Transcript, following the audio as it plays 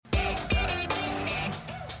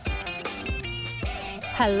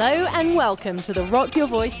Hello and welcome to the Rock Your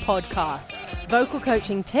Voice podcast. Vocal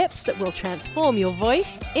coaching tips that will transform your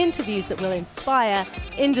voice, interviews that will inspire,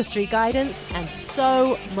 industry guidance, and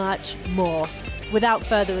so much more. Without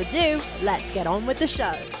further ado, let's get on with the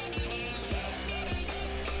show.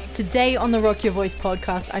 Today on the Rock Your Voice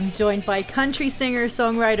podcast, I'm joined by country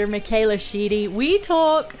singer-songwriter Michaela Sheedy. We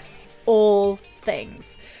talk all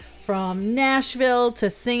things. From Nashville to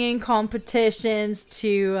singing competitions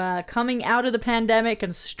to coming out of the pandemic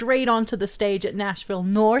and straight onto the stage at Nashville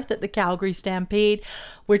North at the Calgary Stampede.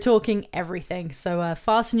 We're talking everything. So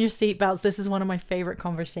fasten your seatbelts. This is one of my favorite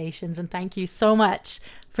conversations. And thank you so much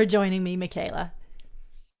for joining me, Michaela.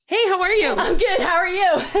 Hey, how are you? I'm good. How are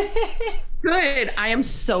you? Good. I am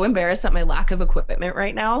so embarrassed at my lack of equipment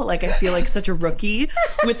right now. Like, I feel like such a rookie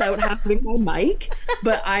without having my mic.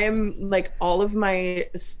 But I am like, all of my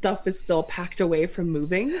stuff is still packed away from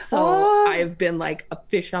moving. So I've been like a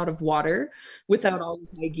fish out of water without all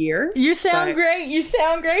of my gear. You sound great. You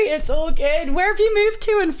sound great. It's all good. Where have you moved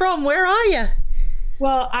to and from? Where are you?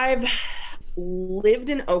 Well, I've lived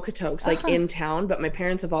in Okotoks, like in town, but my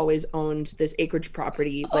parents have always owned this acreage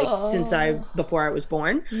property since before I was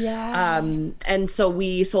born. And so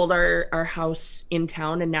we sold our house in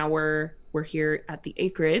town, and now we're here at the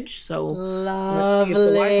acreage. So lovely. Let's see if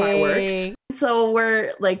the Wi-Fi works. So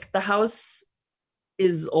we're like, the house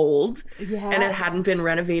is old and it hadn't been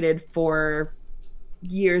renovated for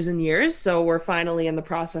years and years, so we're finally in the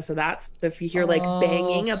process of that. So if you hear like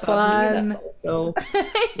banging above me, that's also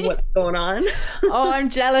what's going on. I'm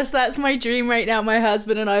jealous. That's my dream right now. My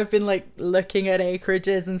husband and I have been like looking at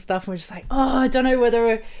acreages and stuff, and we're just like, I don't know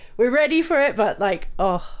whether we're ready for it, but like,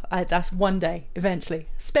 that's one day eventually.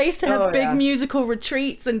 Space to have big musical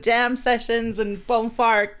retreats and jam sessions and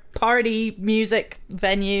bonfire party music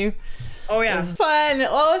venue. Oh yeah. It's fun.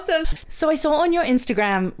 Awesome. So I saw on your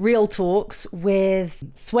Instagram Real Talks with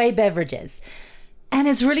Sway Beverages. And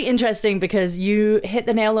it's really interesting because you hit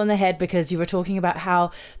the nail on the head, because you were talking about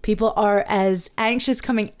how people are as anxious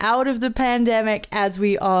coming out of the pandemic as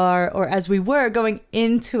we are, or as we were going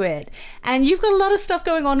into it. And you've got a lot of stuff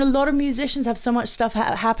going on. A lot of musicians have so much stuff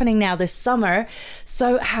happening now this summer.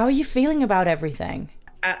 So how are you feeling about everything?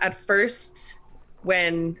 At first,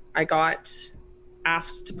 when I got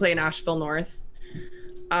asked to play Nashville North,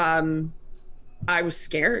 I was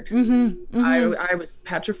scared. I was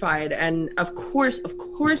petrified, and of course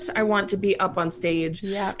I want to be up on stage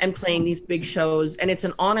and playing these big shows, and it's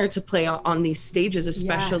an honor to play on these stages,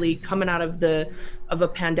 especially coming out of a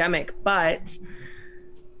pandemic. But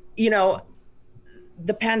you know,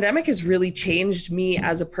 the pandemic has really changed me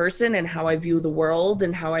as a person and how I view the world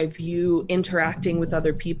and how I view interacting with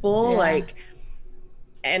other people.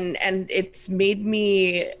 And it's made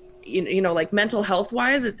me, you know, like mental health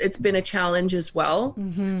wise, it's been a challenge as well.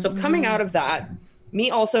 So coming out of that,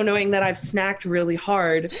 me also knowing that I've snacked really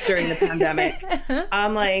hard during the pandemic,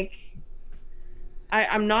 I'm like,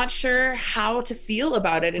 I'm not sure how to feel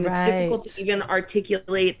about it. And it's difficult to even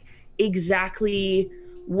articulate exactly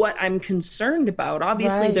what I'm concerned about.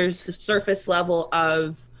 Obviously, there's the surface level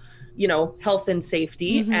of, you know, health and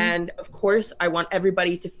safety. And of course, I want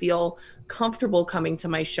everybody to feel comfortable coming to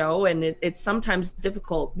my show. And it's sometimes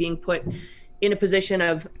difficult being put in a position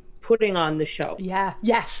of putting on the show.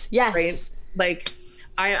 Yes. Right? Like,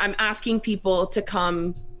 I'm asking people to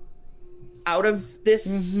come out of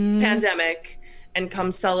this pandemic and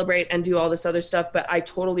come celebrate and do all this other stuff. But I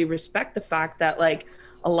totally respect the fact that like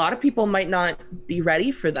a lot of people might not be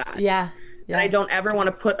ready for that. And I don't ever want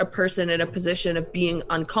to put a person in a position of being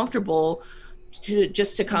uncomfortable to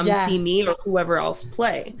come see me or whoever else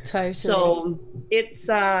play. Totally. So it's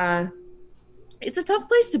a tough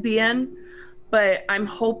place to be in, but I'm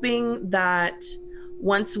hoping that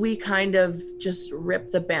once we kind of just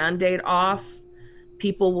rip the Band-Aid off,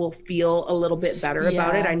 people will feel a little bit better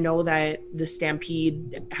about it. I know that the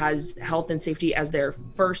Stampede has health and safety as their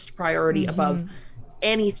first priority above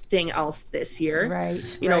anything else this year.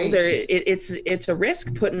 You know, it's a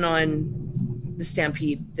risk putting on the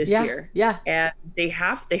Stampede this year. And they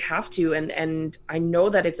have to, and I know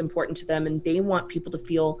that it's important to them, and they want people to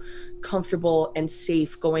feel comfortable and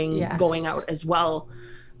safe going out as well.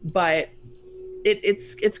 But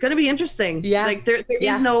it's going to be interesting. Like there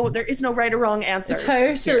is no right or wrong answer.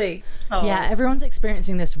 Totally. Everyone's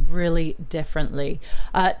experiencing this really differently.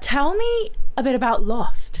 Tell me a bit about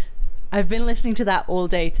Lost. I've been listening to that all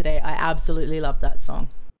day today. I absolutely love that song.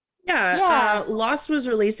 Lost was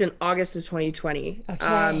released in August of 2020,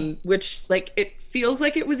 which like it feels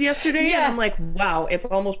like it was yesterday. And I'm like, wow, it's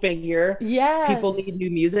almost been a year. People need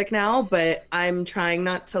new music now, but I'm trying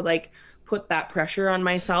not to like put that pressure on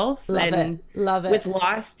myself. Love it. With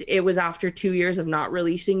Lost, it was after 2 years of not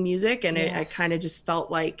releasing music, and I kind of just felt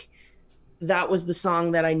like that was the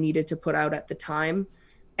song that I needed to put out at the time.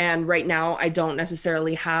 And right now I don't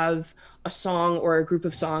necessarily have a song or a group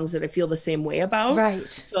of songs that I feel the same way about. Right.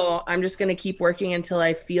 So I'm just going to keep working until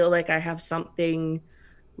I feel like I have something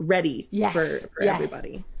ready for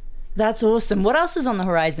everybody. That's awesome. What else is on the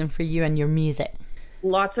horizon for you and your music?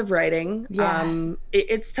 Lots of writing. Yeah.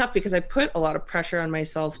 It's tough because I put a lot of pressure on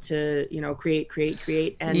myself to,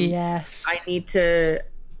 create. And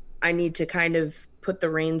I need to kind of put the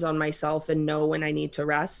reins on myself and know when I need to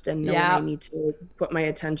rest and know when I need to put my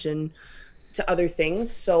attention to other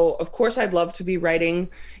things. So of course I'd love to be writing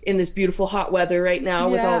in this beautiful hot weather right now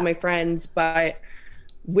with all of my friends, but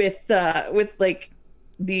with like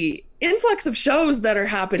the influx of shows that are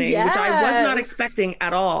happening, which I was not expecting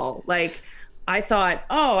at all. Like I thought,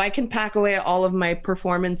 I can pack away all of my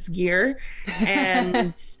performance gear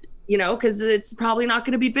and because it's probably not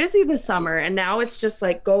going to be busy this summer. And now it's just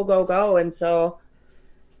like go, go, go. And so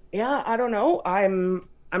I don't know.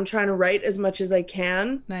 I'm trying to write as much as I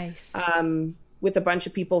can. Nice. With a bunch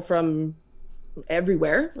of people from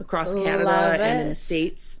everywhere across Canada and in the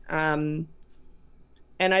States. And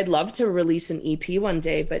I'd love to release an EP one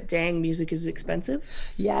day, but dang, music is expensive.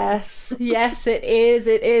 Yes, it is.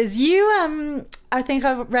 It is. You, I think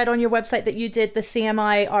I read on your website that you did the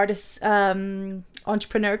CMI Artist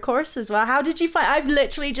Entrepreneur course as well. How did you find? I've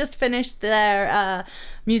literally just finished their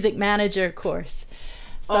music manager course.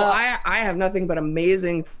 So, I have nothing but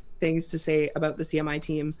amazing things to say about the CMI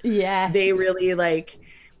team. Yeah, they really like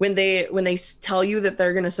when they tell you that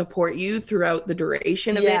they're going to support you throughout the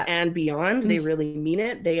duration of it and beyond. They really mean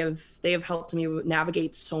it. They have helped me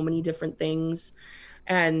navigate so many different things,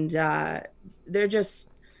 and they're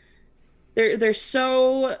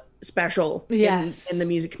so special in the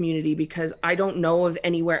music community, because I don't know of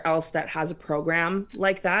anywhere else that has a program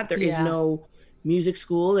like that. There is no music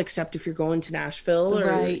school except if you're going to Nashville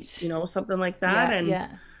or something like that.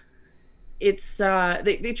 It's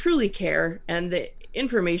they truly care, and the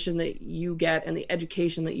information that you get and the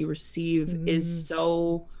education that you receive is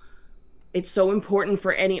so important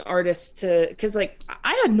for any artist to, because like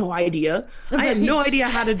I had no idea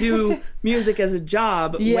how to do music as a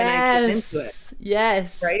job when I came into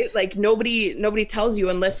it. Right, like nobody tells you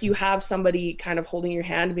unless you have somebody kind of holding your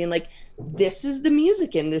hand being like, this is the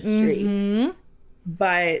music industry.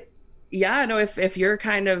 But if you're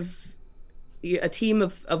kind of a team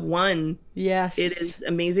of one, it is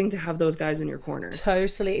amazing to have those guys in your corner.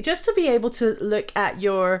 Totally. Just to be able to look at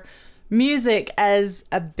your music as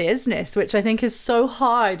a business, which I think is so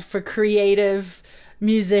hard for creative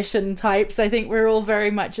musician types. I think we're all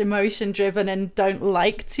very much emotion driven and don't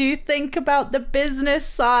like to think about the business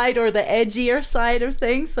side or the edgier side of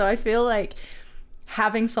things. So I feel like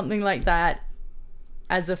having something like that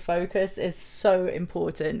as a focus is so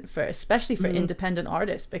important especially for independent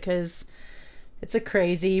artists, because it's a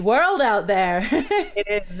crazy world out there.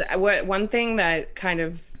 It is. One thing that kind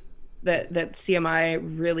of that CMI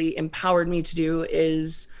really empowered me to do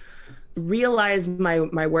is realize my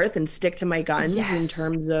worth and stick to my guns in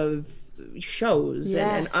terms of shows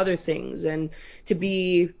and other things, and to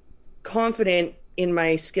be confident in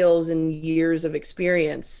my skills and years of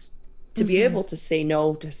experience to be able to say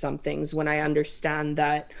no to some things when I understand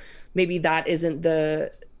that maybe that isn't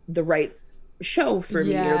the right show for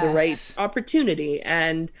me or the right opportunity.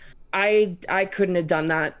 And I couldn't have done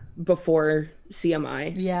that before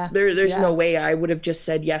CMI. There's no way I would have just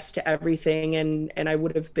said yes to everything, and I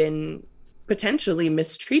would have been potentially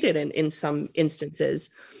mistreated in some instances.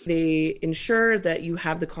 They ensure that you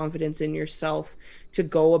have the confidence in yourself to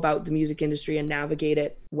go about the music industry and navigate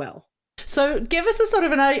it well. So give us a sort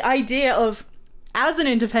of an idea of, as an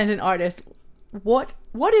independent artist, what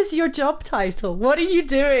is your job title? What are you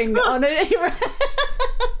doing on it?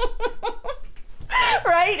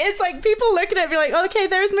 Right? It's like people look at it and be like, okay,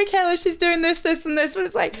 there's Michaela, she's doing this, this, and this. But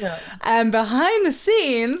it's like, and behind the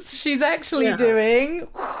scenes, she's actually doing...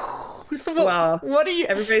 So what are you...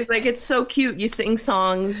 Everybody's like, it's so cute, you sing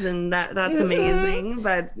songs and that's amazing.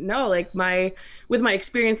 But no, like with my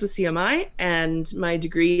experience with CMI and my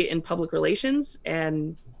degree in public relations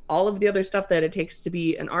and all of the other stuff that it takes to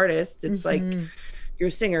be an artist, it's like you're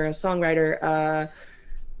a singer, a songwriter, a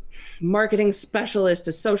marketing specialist,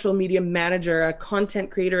 a social media manager, a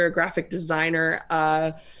content creator, a graphic designer,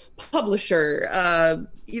 a publisher, a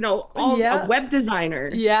web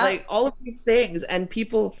designer, like all of these things. And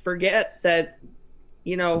people forget that,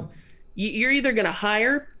 you're either going to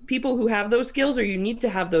hire people who have those skills or you need to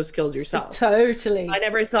have those skills yourself. Totally. I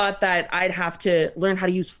never thought that I'd have to learn how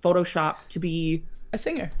to use Photoshop to be a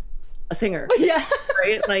singer. a singer. Yeah.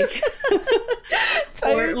 Right? Like,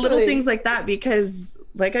 or little things like that, because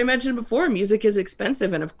like I mentioned before, music is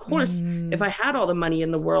expensive. And of course, if I had all the money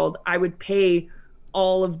in the world, I would pay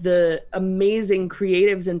all of the amazing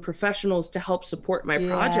creatives and professionals to help support my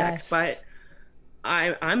project. But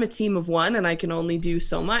I'm a team of one, and I can only do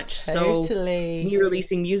so much. Totally. So me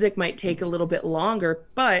releasing music might take a little bit longer,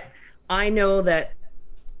 but I know that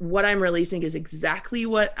what I'm releasing is exactly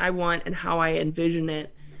what I want and how I envision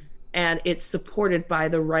it. And it's supported by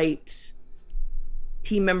the right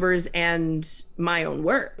team members and my own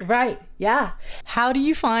work. Right. Yeah. How do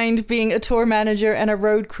you find being a tour manager and a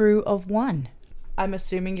road crew of one? I'm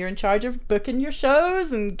assuming you're in charge of booking your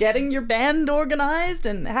shows and getting your band organized.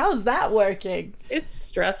 And how's that working? It's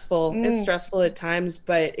stressful. It's stressful at times.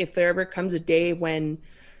 But if there ever comes a day when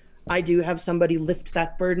I do have somebody lift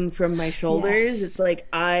that burden from my shoulders, it's like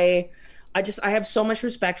I have so much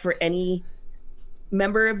respect for any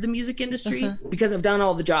member of the music industry because I've done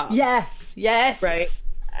all the jobs. Yes. Right.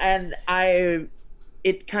 And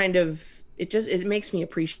it makes me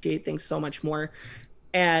appreciate things so much more.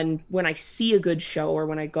 And when I see a good show, or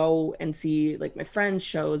when I go and see like my friends'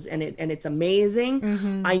 shows and it's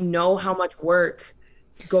amazing, I know how much work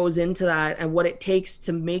goes into that and what it takes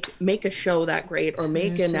to make a show that great or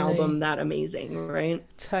make an album that amazing, right?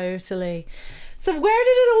 Totally. So where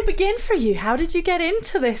did it all begin for you? How did you get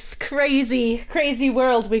into this crazy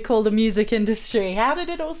world we call the music industry? How did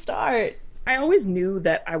it all start? I always knew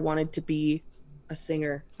that I wanted to be a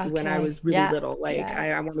singer when I was really little. Like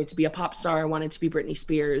I wanted to be a pop star. I wanted to be Britney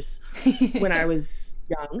Spears when I was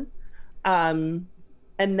young. And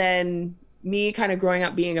then me kind of growing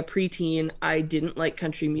up being a preteen, I didn't like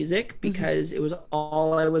country music because it was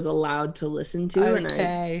all I was allowed to listen to. And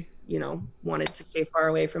I, wanted to stay far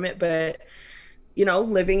away from it. But,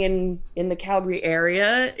 living in the Calgary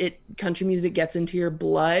area, country music gets into your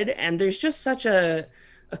blood, and there's just such a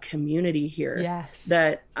community here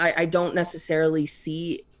that I don't necessarily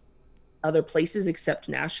see other places except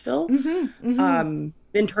Nashville.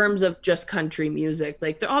 In terms of just country music,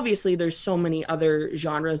 like obviously there's so many other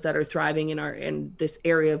genres that are thriving in this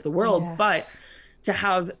area of the world, but to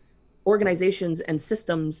have organizations and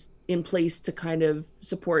systems in place to kind of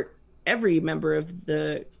support every member of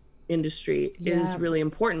the industry is really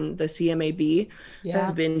important. The CMAB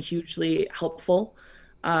has been hugely helpful.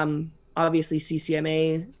 Obviously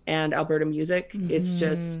CCMA and Alberta Music. It's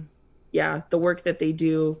just, the work that they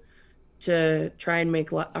do to try and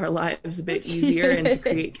make our lives a bit easier and to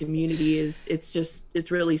create community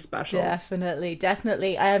it's really special. Definitely.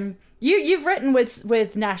 You've written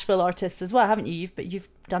with Nashville artists as well, haven't you? You've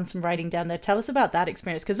done some writing down there. Tell us about that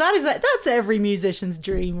experience, because that's every musician's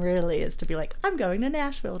dream, really, is to be like, I'm going to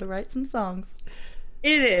Nashville to write some songs.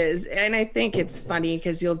 It is. And I think it's funny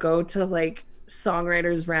because you'll go to like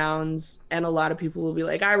songwriters rounds and a lot of people will be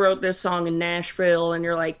like, I wrote this song in Nashville, and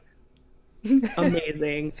you're like,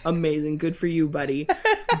 amazing good for you, buddy.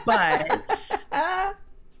 But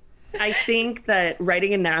I think that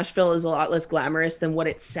writing in Nashville is a lot less glamorous than what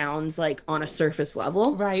it sounds like on a surface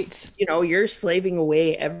level, right? You're slaving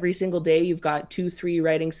away every single day. You've got 2-3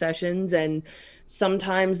 writing sessions, and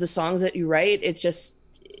sometimes the songs that you write,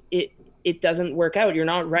 it doesn't work out. You're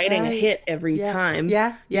not writing a hit every time.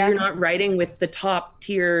 You're not writing with the top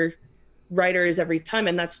tier writers every time,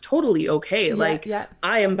 and that's totally okay.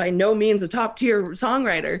 I am by no means a top tier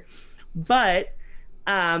songwriter, but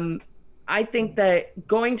I think that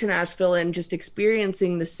going to Nashville and just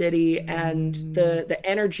experiencing the city and the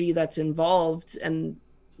energy that's involved and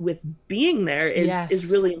with being there is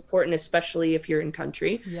really important, especially if you're in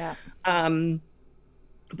country.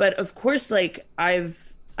 But of course, like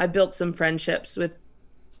I've built some friendships with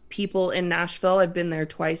people in Nashville. I've been there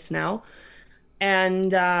twice now.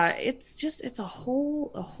 And it's a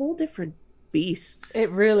whole different beast. It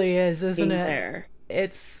really is, isn't it?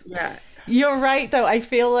 There. You're right, though. I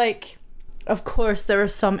feel like, of course, there are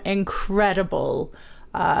some incredible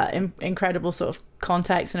sort of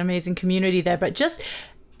contacts and amazing community there. But just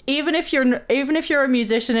even if you're a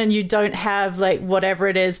musician and you don't have like whatever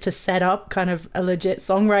it is to set up kind of a legit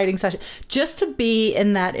songwriting session, just to be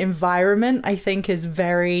in that environment, I think is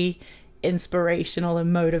very inspirational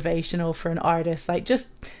and motivational for an artist. Like just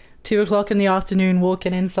 2:00 in the afternoon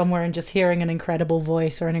walking in somewhere and just hearing an incredible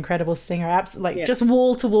voice or an incredible singer, just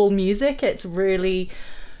wall-to-wall music. It's really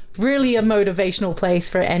a motivational place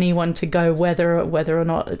for anyone to go, whether or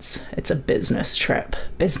not it's a business trip.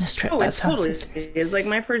 Oh, it totally is. Like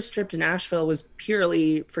my first trip to Nashville was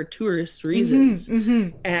purely for tourist reasons.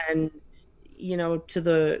 And you know, to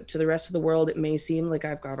the rest of the world, it may seem like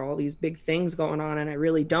I've got all these big things going on, and I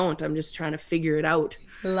really don't. I'm just trying to figure it out.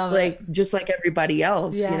 Love like it. Just like everybody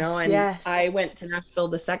else, Yes, you know. And yes. I went to Nashville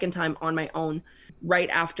the second time on my own, right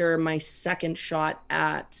after my second shot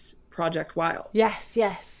at Project Wild. Yes,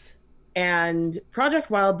 yes. And Project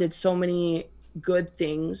Wild did so many good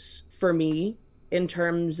things for me in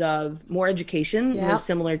terms of more education, you know,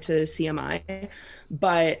 similar to CMI,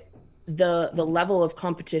 but the level of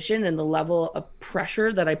competition and the level of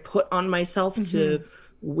pressure that I put on myself to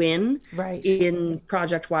win in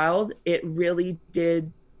Project Wild, it really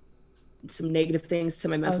did some negative things to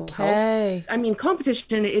my mental health. I mean,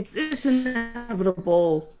 competition, it's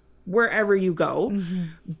inevitable wherever you go,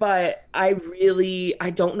 but I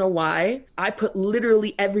don't know why I put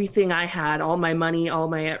literally everything I had, all my money, all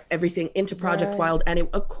my everything into Project Wild, and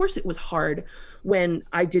of course it was hard when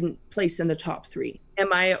I didn't place in the top 3.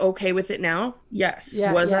 Am I okay with it now? Yes.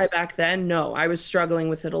 Was I back then? No, I was struggling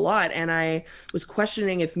with it a lot, and I was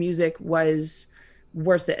questioning if music was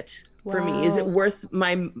worth it for me. Is it worth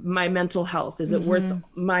my mental health? Is it worth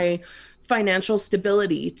my financial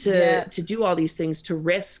stability to do all these things, to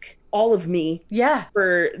risk all of me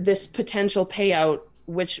for this potential payout,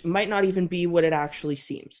 which might not even be what it actually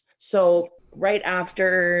seems? So right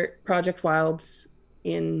after Project Wild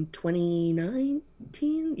in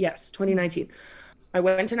 2019, I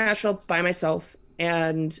went to Nashville by myself,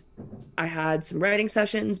 and I had some writing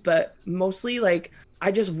sessions, but mostly like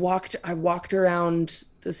I walked around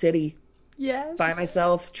the city by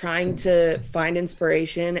myself, trying to find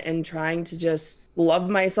inspiration and trying to just love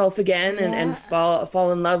myself again and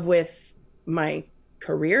fall in love with my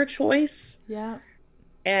career choice.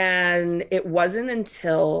 And it wasn't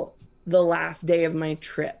until the last day of my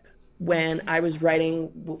trip when I was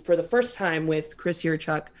writing for the first time with Chris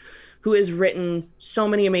Yurchuk, who has written so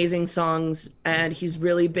many amazing songs, and he's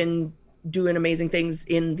really been doing amazing things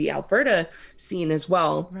in the Alberta scene as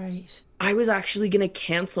well. I was actually going to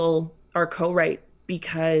cancel our co-write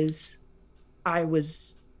because I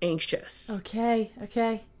was anxious.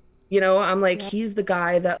 You know, I'm like, he's the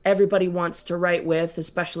guy that everybody wants to write with,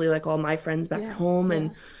 especially like all my friends back home.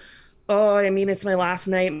 And, oh, I mean, it's my last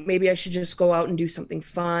night. Maybe I should just go out and do something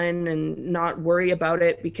fun and not worry about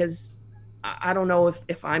it, because I don't know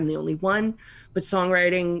if I'm the only one, but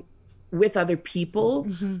songwriting with other people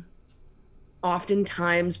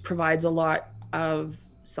oftentimes provides a lot of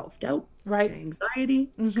self-doubt,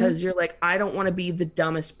 anxiety, because you're like, I don't want to be the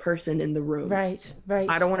dumbest person in the room. I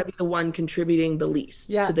don't want to be the one contributing the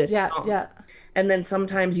least to this song. And then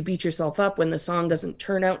sometimes you beat yourself up when the song doesn't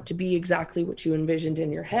turn out to be exactly what you envisioned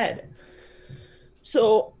in your head.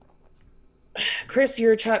 So Chris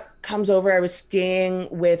Yurchuk comes over. I was staying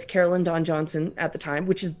with Carolyn Dawn Johnson at the time,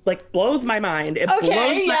 which is like blows my mind. It blows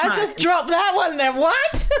my mind. Just drop that one there.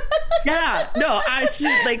 What?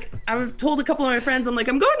 I've told a couple of my friends, I'm like,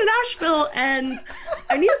 I'm going to Nashville and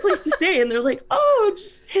I need a place to stay. And they're like, oh,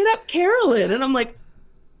 just hit up Carolyn. And I'm like,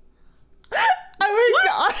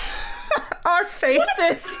 our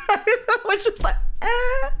faces was just like,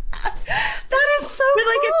 that is so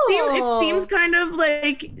cool. It seems kind of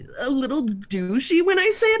like a little douchey when I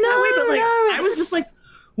say it that way, but like I was just like,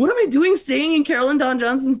 what am I doing staying in Carolyn Dawn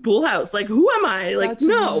Johnson's pool house? Like, who am I? Like,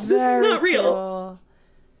 no, this is not real. Cool.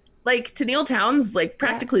 Like, Tenille Townes like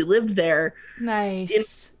practically lived there. In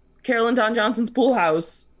Carolyn Dawn Johnson's pool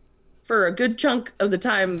house for a good chunk of the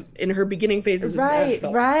time in her beginning phases of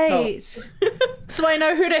Nashville. So I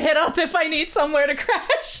know who to hit up if I need somewhere to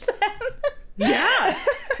crash then.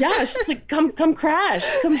 She's like, come crash,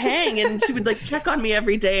 come hang, and she would like check on me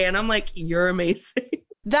every day, and I'm like, you're amazing.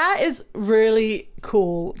 That is really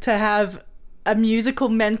cool to have a musical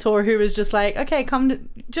mentor who is just like, okay,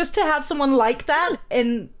 just to have someone like that.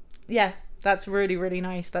 And that's really, really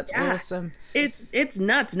nice. That's awesome. It's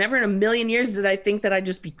nuts. Never in a million years did I think that I'd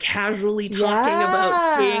just be casually talking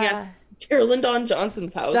about staying at Carolyn Dawn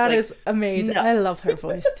Johnson's house. That is amazing. No. I love her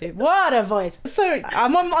voice too. What a voice. So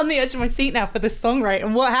I'm on the edge of my seat now for this songwrite.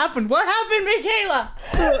 And what happened? What happened, Michaela?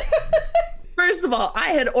 First of all, I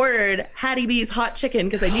had ordered Hattie B's hot chicken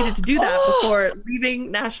because I needed to do that before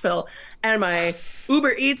leaving Nashville. And my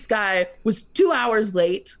Uber Eats guy was 2 hours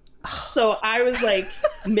late. So I was like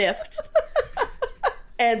miffed.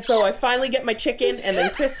 And so I finally get my chicken, and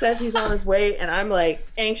then Chris says he's on his way, and I'm like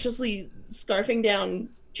anxiously scarfing down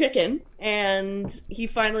chicken, and he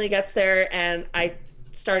finally gets there, and I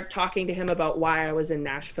start talking to him about why I was in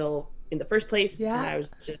Nashville in the first place. And I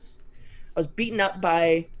was beaten up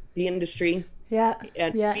by the industry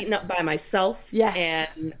beaten up by myself,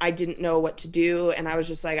 and I didn't know what to do, and I was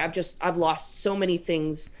just like, I've lost so many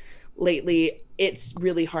things lately. It's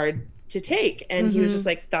really hard take. And he was just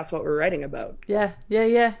like, that's what we're writing about. Yeah.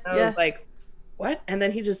 And I was like, what? And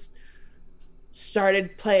then he just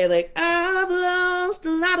started playing like, I've lost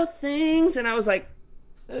a lot of things. And I was like,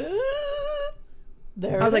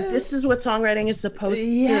 this is what songwriting is supposed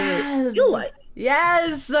to feel like.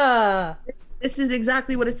 Yes. This is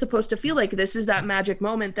exactly what it's supposed to feel like. This is that magic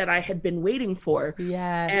moment that I had been waiting for.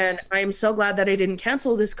 Yes. And I am so glad that I didn't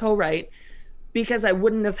cancel this co-write, because I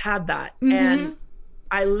wouldn't have had that. And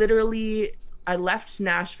I left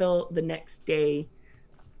Nashville the next day,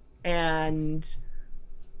 and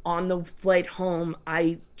on the flight home,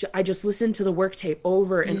 I just listened to the work tape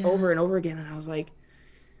over and over and over again. And I was like,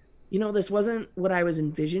 this wasn't what I was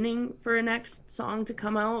envisioning for a next song to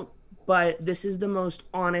come out, but this is the most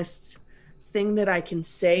honest thing that I can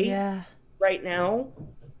say right now.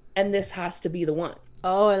 And this has to be the one.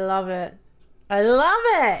 Oh, I love it. I love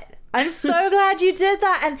it. I'm so glad you did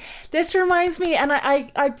that. And this reminds me, and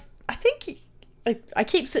I think I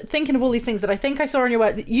keep thinking of all these things that I think I saw on your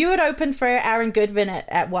work. You had opened for Aaron Goodwin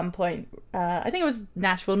at one point. I think it was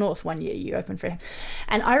Nashville North one year you opened for him.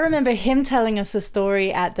 And I remember him telling us a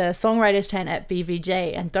story at the Songwriters Tent at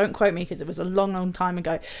BVJ. And don't quote me because it was a long, long time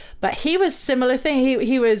ago. But he was similar thing.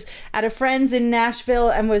 He was at a friend's in Nashville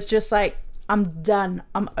and was just like, I'm done.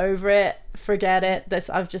 I'm over it. Forget it.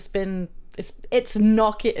 I've just been... It's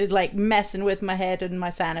knocking, like messing with my head and my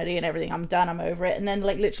sanity and everything. I'm done. I'm over it. And then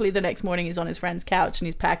like literally the next morning he's on his friend's couch and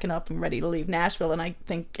he's packing up and ready to leave Nashville. And I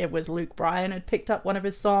think it was Luke Bryan had picked up one of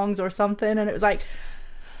his songs or something. And it was like,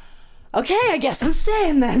 okay, I guess I'm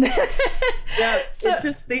staying then. So, it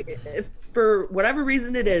just, for whatever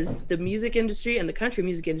reason it is, the music industry and the country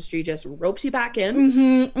music industry just ropes you back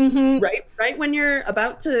in. Right when you're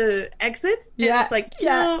about to exit. And it's like,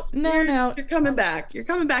 no, you're coming back. You're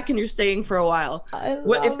coming back and you're staying for a while.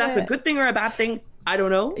 If that's a good thing or a bad thing, I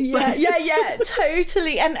don't know. Yeah,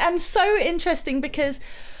 totally. And so interesting because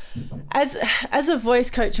as a voice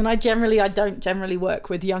coach, and I don't generally work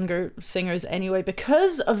with younger singers anyway,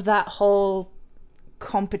 because of that whole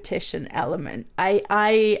competition element.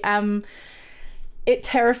 I am, it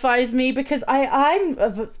terrifies me because I'm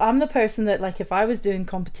the person that, like, if I was doing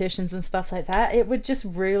competitions and stuff like that, it would just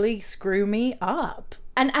really screw me up.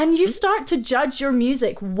 And you start to judge your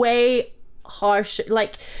music way harsh,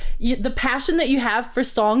 like the passion that you have for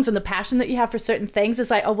songs and the passion that you have for certain things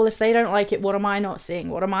is like, oh well, if they don't like it, what am I not seeing?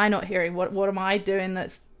 What am I not hearing? What am I doing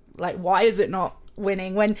that's like, why is it not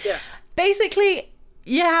winning? When basically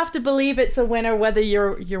you have to believe it's a winner whether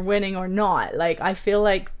you're winning or not. Like, I feel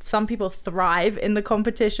like some people thrive in the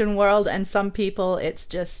competition world and some people it's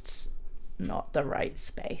just not the right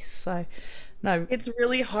space. So no, it's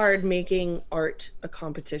really hard making art a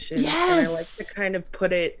competition. Yes. And I like to kind of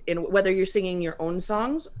put it in, whether you're singing your own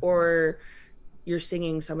songs or you're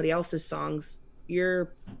singing somebody else's songs, it's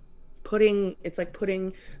like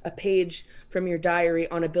putting a page from your diary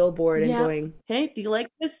on a billboard and going, hey, do you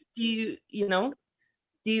like this? Do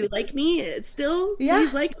you like me still?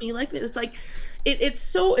 Please like me. It's like, it's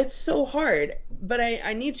so hard, but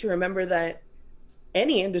I need to remember that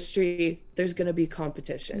any industry, there's going to be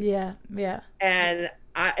competition. Yeah. And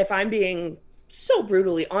if I'm being so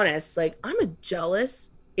brutally honest, like, I'm a jealous,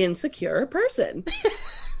 insecure person.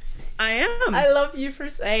 I am. I love you for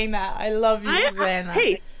saying that. I love you for saying that.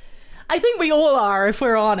 Hey, I think we all are, if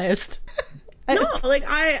we're honest. No, like,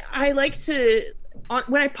 I like to,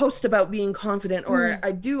 when I post about being confident or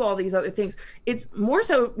I do all these other things, it's more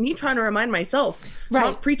so me trying to remind myself,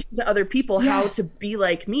 not preaching to other people how to be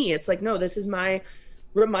like me. It's like, no, this is my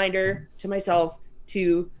reminder to myself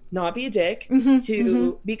to not be a dick,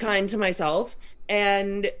 to be kind to myself,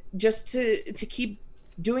 and just to keep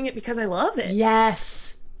doing it because I love it.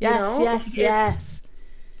 Yes.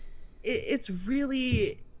 It's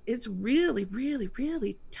really,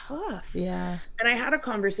 really tough. Yeah. And I had a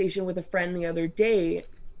conversation with a friend the other day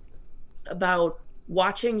about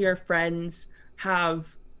watching your friends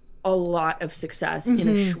have a lot of success in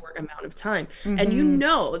a short amount of time. And you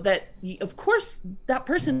know that, of course, that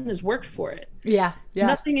person has worked for it. Yeah.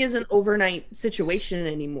 Nothing is an overnight situation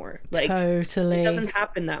anymore. Like, totally. It doesn't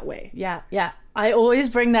happen that way. Yeah. I always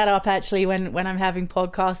bring that up, actually, when I'm having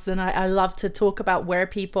podcasts, and I love to talk about where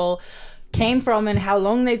people came from and how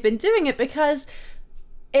long they've been doing it, because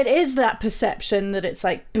it is that perception that it's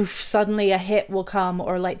like, poof, suddenly a hit will come,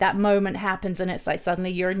 or like that moment happens and it's like suddenly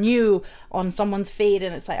you're new on someone's feed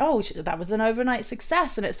and it's like, oh, that was an overnight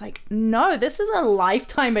success. And it's like, no, this is a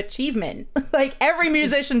lifetime achievement. Like, every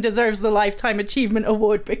musician deserves the Lifetime Achievement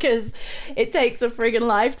Award because it takes a friggin'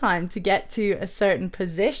 lifetime to get to a certain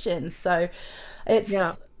position. So it's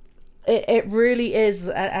It really is.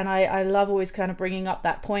 And I love always kind of bringing up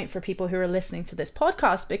that point for people who are listening to this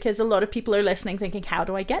podcast, because a lot of people are listening thinking, how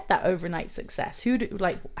do I get that overnight success?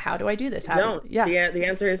 How do I do this? The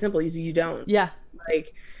answer is simple. You don't. Yeah.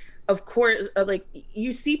 Like, of course, like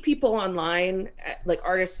you see people online, like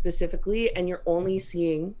artists specifically, and you're only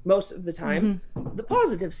seeing most of the time the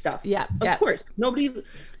positive stuff. Yeah. Of course.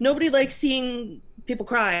 Nobody likes seeing people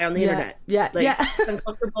cry on the internet. It's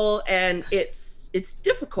uncomfortable and it's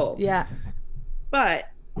difficult. Yeah. But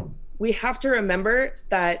we have to remember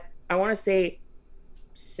that I want to say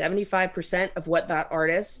 75% of what that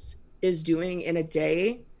artist is doing in a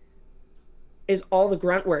day is all the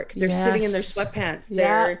grunt work. They're sitting in their sweatpants.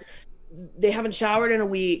 They haven't showered in a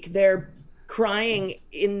week. They're crying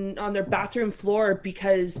on their bathroom floor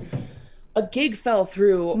because a gig fell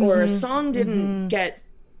through or a song didn't get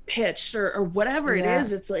pitched or whatever it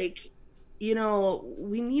is. It's like, you know,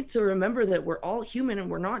 we need to remember that we're all human and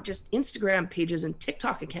we're not just Instagram pages and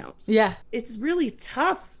TikTok accounts. Yeah. It's really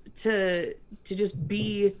tough to just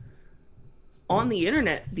be on the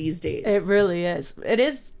internet these days. It really is. It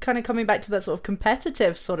is kind of coming back to that sort of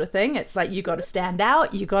competitive sort of thing. It's like you got to stand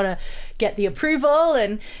out, you got to get the approval,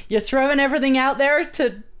 and you're throwing everything out there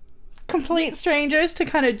to complete strangers to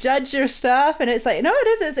kind of judge your stuff. And it's like, no,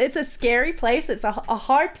 it is. It's a scary place. It's a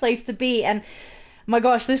hard place to be. And my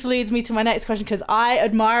gosh, this leads me to my next question, because I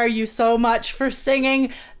admire you so much for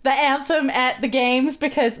singing the anthem at the games,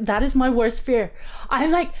 because that is my worst fear.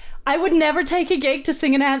 I would never take a gig to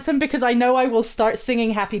sing an anthem because I know I will start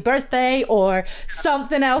singing Happy Birthday or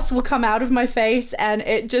something else will come out of my face, and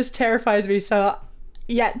it just terrifies me. So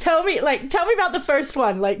yeah, tell me about the first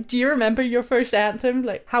one. Like, do you remember your first anthem?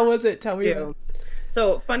 Like, how was it? Tell me.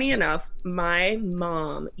 So funny enough, my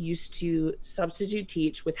mom used to substitute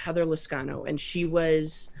teach with Heather Lascano, and she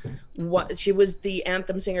was the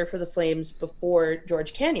anthem singer for the Flames before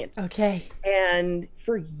George Canyon. Okay. And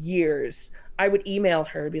for years, I would email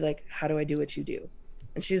her and be like, how do I do what you do?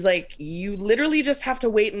 And she's like, you literally just have to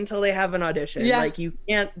wait until they have an audition. Yeah. Like, you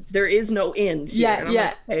can't, there is no end here. Yeah,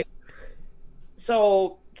 yeah. Like, okay.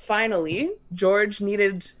 So finally, George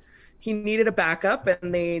needed a backup,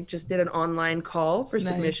 and they just did an online call for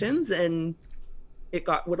submissions. Nice. And it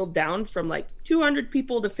got whittled down from like 200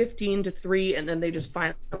 people to 15 to 3. And then they just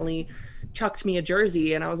finally chucked me a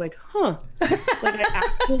jersey. And I was like, like, I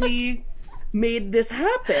actually made this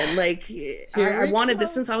happen. Like, I wanted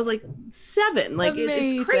this since I was like 7. Like,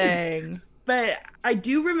 it's crazy. But I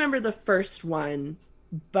do remember the first one,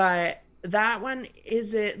 but that one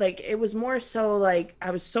it was more so like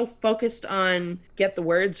I was so focused on get the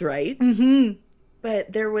words right.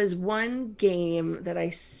 But there was one game that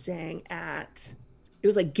I sang at. It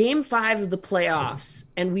was like game 5 of the playoffs,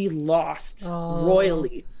 and we lost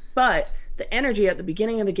royally. But the energy at the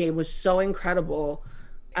beginning of the game was so incredible.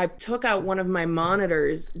 I took out one of my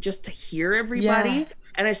monitors just to hear everybody,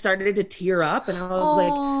 and I started to tear up, and I was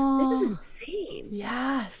like, this is insane.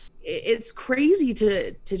 Yes. It's crazy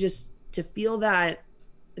to feel that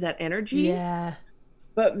energy. Yeah.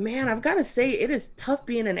 But man, I've got to say, it is tough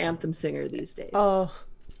being an anthem singer these days.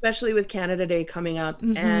 Especially with Canada Day coming up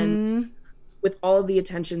and with all of the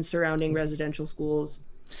attention surrounding residential schools.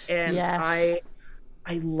 And I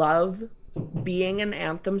love being an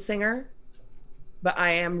anthem singer, but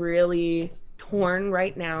I am really torn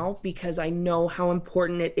right now because I know how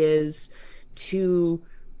important it is to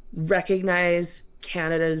recognize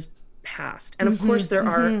Canada's past. And of course, there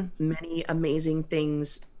are many amazing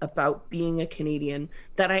things about being a Canadian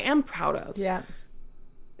that I am proud of. Yeah.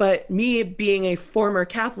 But me being a former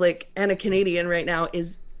Catholic and a Canadian right now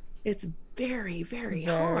it's very, very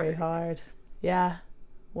hard. Very hard. Yeah.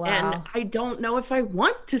 Wow. And I don't know if I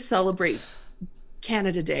want to celebrate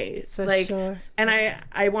Canada Day. For sure. And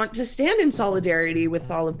I want to stand in solidarity with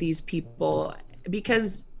all of these people,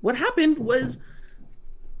 because what happened was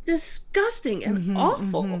disgusting and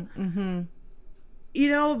awful. You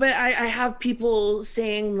know, but I have people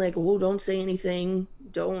saying like, oh, don't say anything.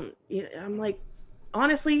 Don't, you know, I'm like,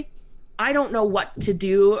 honestly, I don't know what to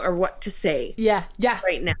do or what to say. Yeah.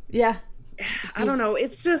 Right now. Yeah. I don't know.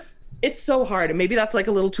 It's so hard. And maybe that's like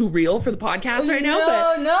a little too real for the podcast right now.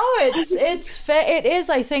 No, it's fair. It is.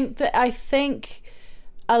 I think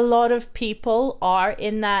a lot of people are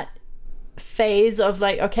in that phase of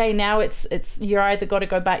like, okay, now it's you're either got to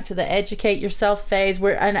go back to the educate yourself phase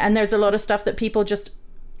where and there's a lot of stuff that people just,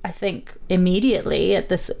 I think, immediately at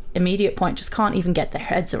this immediate point just can't even get their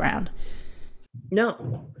heads around.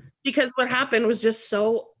 No, because what happened was just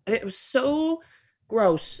it was so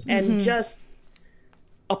gross and just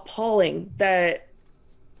appalling that,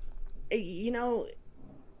 you know,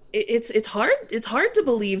 it's hard to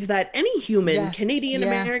believe that any human, Canadian,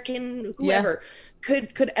 American, whoever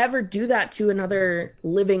could ever do that to another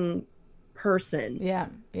living person.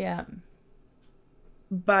 Yeah.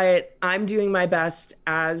 But I'm doing my best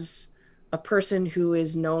as a person who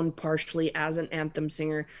is known partially as an anthem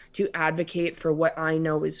singer to advocate for what I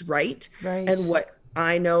know is right. And what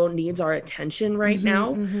I know needs our attention right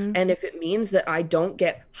now. And if it means that I don't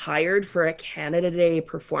get hired for a Canada Day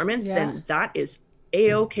performance, then that is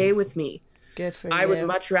A-okay with me. Good for you. I would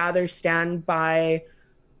much rather stand by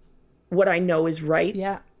what I know is right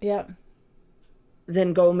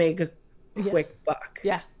than go make a quick buck.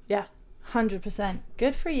 100%.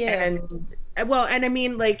 Good for you. And I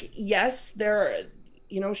mean, like, yes, there,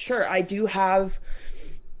 sure, I do have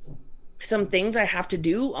some things I have to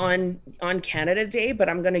do on Canada Day, but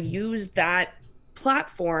I'm going to use that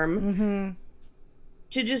platform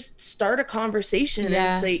to just start a conversation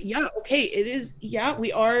and say, okay, it is,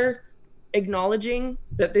 we are acknowledging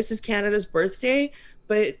that this is Canada's birthday,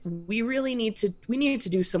 but we really need to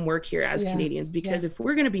do some work here as Canadians, because if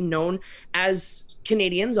we're going to be known as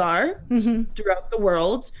Canadians are throughout the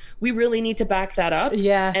world, we really need to back that up.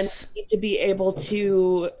 And need to be able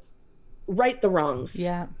to right the wrongs.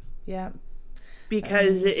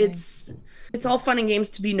 Because it's all fun and games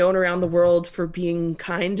to be known around the world for being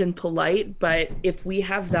kind and polite, but if we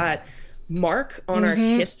have that mark on our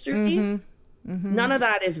history, none of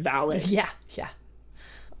that is valid.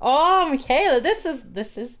 Oh, Michaela, this is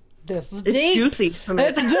deep. It's juicy.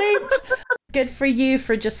 It's deep. Good for you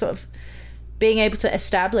for just sort of being able to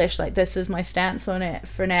establish, like, this is my stance on it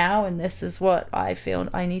for now, and this is what I feel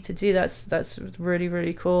I need to do. That's really,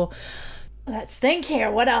 really cool. Let's think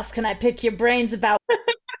here. What else can I pick your brains about?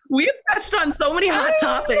 We've touched on so many hot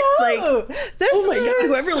topics. Like, oh my God,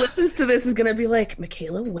 whoever listens to this is going to be like,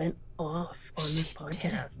 Michaela went off on this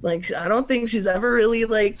podcast. Like, I don't think she's ever really,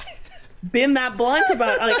 like, been that blunt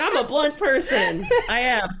about, like, I'm a blunt person. I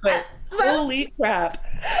am, but holy crap.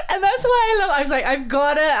 And that's why I was like, I've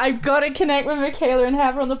gotta connect with Michaela and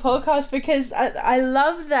have her on the podcast, because I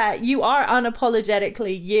love that you are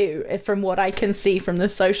unapologetically you, from what I can see from the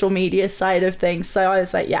social media side of things. So I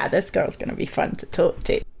was like, yeah, this girl's gonna be fun to talk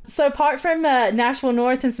to. So apart from Nashville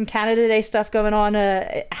North and some Canada Day stuff going on,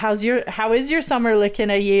 how is your summer looking?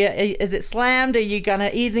 Is it slammed? Are you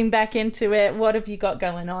gonna easing back into it? What have you got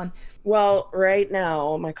going on? Well, right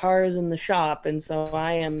now my car is in the shop, and so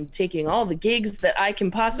I am taking all the gigs that I can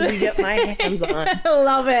possibly get my hands on.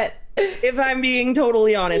 Love it. If I'm being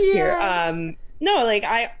totally honest here. No, like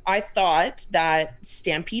I thought that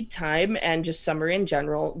Stampede time and just summer in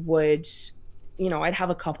general would, I'd have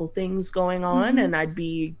a couple things going on and I'd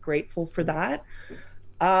be grateful for that.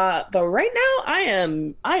 But right now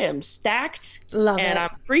I am stacked. Love it. And I'm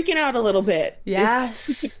freaking out a little bit.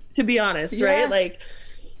 Yes. To be honest, right? Like,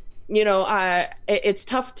 it's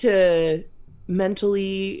tough to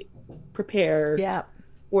mentally prepare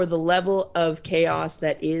for the level of chaos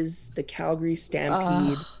that is the Calgary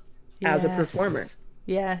Stampede as a performer.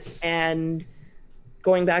 Yes. And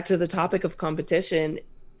going back to the topic of competition,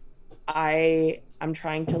 I'm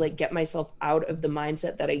trying to, like, get myself out of the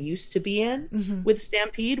mindset that I used to be in with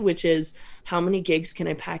Stampede, which is how many gigs can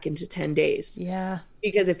I pack into 10 days? Yeah.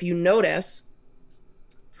 Because if you notice,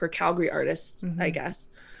 for Calgary artists, I guess,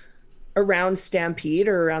 around Stampede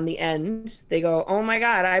or around the end, they go, oh my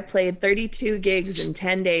God, I played 32 gigs in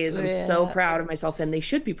 10 days. I'm so proud of myself. And they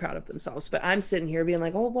should be proud of themselves. But I'm sitting here being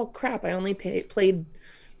like, oh, well, crap, I only played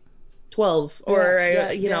 12 or,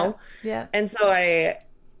 And so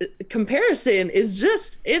comparison is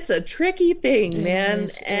just, it's a tricky thing, man.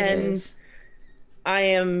 And I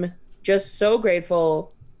am just so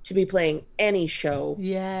grateful to be playing any show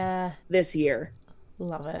this year.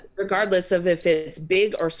 Love it. Regardless of if it's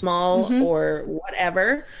big or small or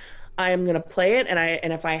whatever, I am going to play it.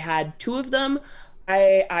 And if I had two of them,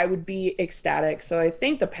 I would be ecstatic. So I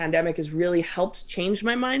think the pandemic has really helped change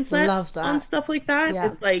my mindset on stuff like that. Yeah.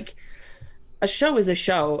 It's like, a show is a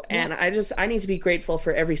show. And I need to be grateful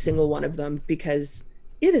for every single one of them, because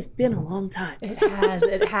it has been a long time. It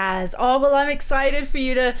has. Oh, well, I'm excited for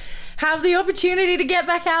you to have the opportunity to get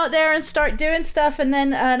back out there and start doing stuff. And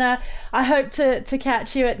then I hope to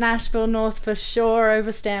catch you at Nashville North for sure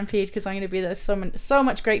over Stampede, because I'm going to be there. So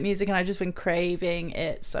much great music, and I've just been craving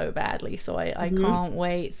it so badly. So I can't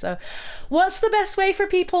wait. So what's the best way for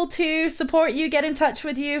people to support you, get in touch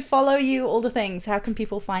with you, follow you, all the things? How can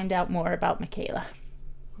people find out more about Michaela?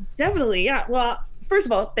 Definitely. Yeah. Well, first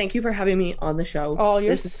of all, thank you for having me on the show. Oh,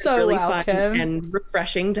 you're so really welcome. Fun and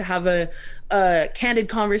refreshing to have a candid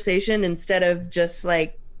conversation instead of just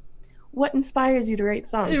like, what inspires you to write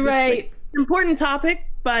songs? Right. Like, important topic,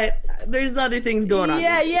 but there's other things going on.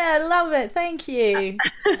 Yeah, love it. Thank you.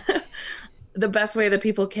 The best way that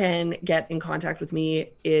people can get in contact with me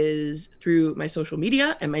is through my social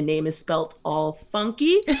media, and my name is spelt all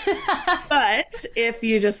funky. But if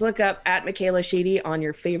you just look up at Michaela Sheedy on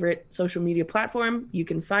your favorite social media platform, you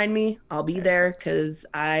can find me. I'll be there because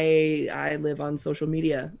I live on social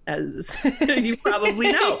media, as you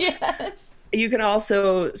probably know. Yes. You can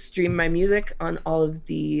also stream my music on all of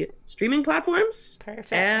the streaming platforms.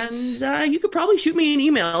 Perfect. And you could probably shoot me an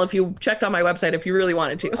email if you checked on my website if you really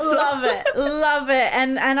wanted to. So. Love it.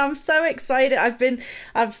 And I'm so excited.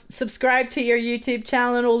 I've subscribed to your YouTube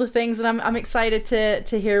channel and all the things, and I'm excited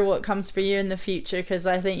to hear what comes for you in the future, because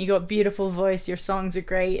I think you got a beautiful voice. Your songs are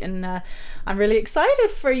great, and I'm really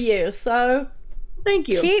excited for you. So thank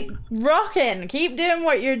you. Keep rocking. Keep doing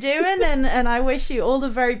what you're doing, and I wish you all the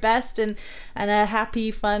very best and a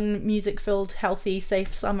happy, fun, music-filled, healthy,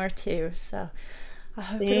 safe summer too. So I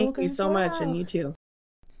hope it all goes Thank you so much, and you too.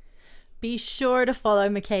 Be sure to follow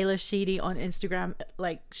Michaela Sheedy on Instagram.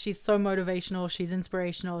 Like, she's so motivational, she's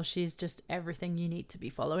inspirational, she's just everything you need to be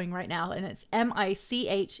following right now. And it's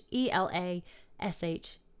MichaelaSheedy.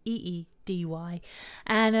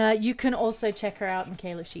 And you can also check her out,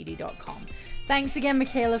 michaelasheedy.com. Thanks again,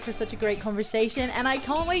 Michaela, for such a great conversation, and I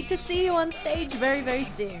can't wait to see you on stage very, very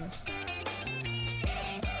soon.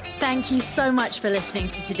 Thank you so much for listening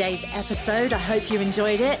to today's episode. I hope you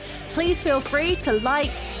enjoyed it. Please feel free to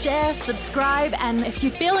like, share, subscribe, and if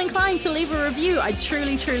you feel inclined to leave a review, I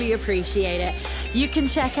truly, truly appreciate it. You can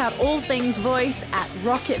check out all things voice at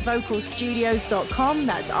rockitvocalstudios.com.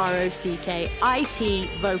 That's ROCKIT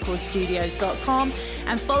vocalstudios.com.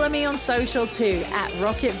 And follow me on social too at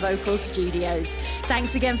Rocket Vocal Studios.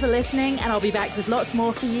 Thanks again for listening, and I'll be back with lots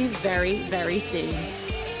more for you very, very soon.